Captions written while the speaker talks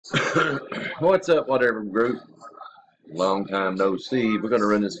What's up, whatever group? Long time no see. We're going to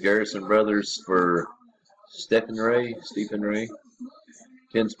run this Garrison Brothers for Stephen Ray.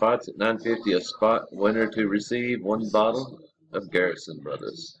 10 spots at 950 a spot. Winner to receive one bottle of Garrison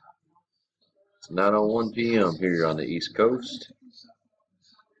Brothers. It's 9:01 p.m. here on the East Coast.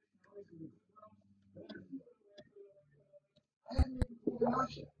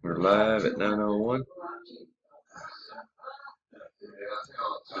 We're live at 9:01.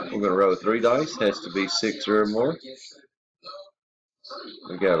 We're going to roll 3 dice. Has to be 6 or more.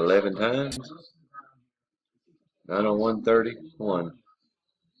 We got 11 times. 9:01, 31,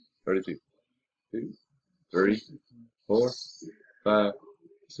 32, 2, 3, 4, 5,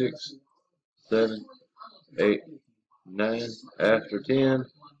 6, 7, 8, 9. After 10,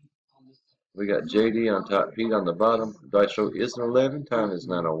 we got JD on top, Pete on the bottom. Dice roll is an 11. Time is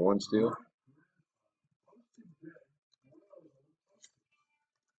 9:01 still.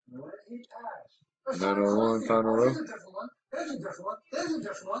 (9:01) final row.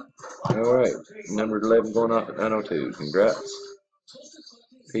 All right, number 11 going off at 9:02. Congrats,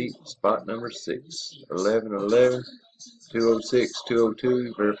 Pete. Spot number 6. 11, 11, 206,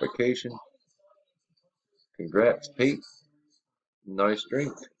 202. Verification. Congrats, Pete. Nice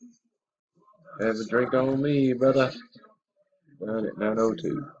drink. Have a drink on me, brother. Down at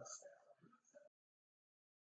 9:02.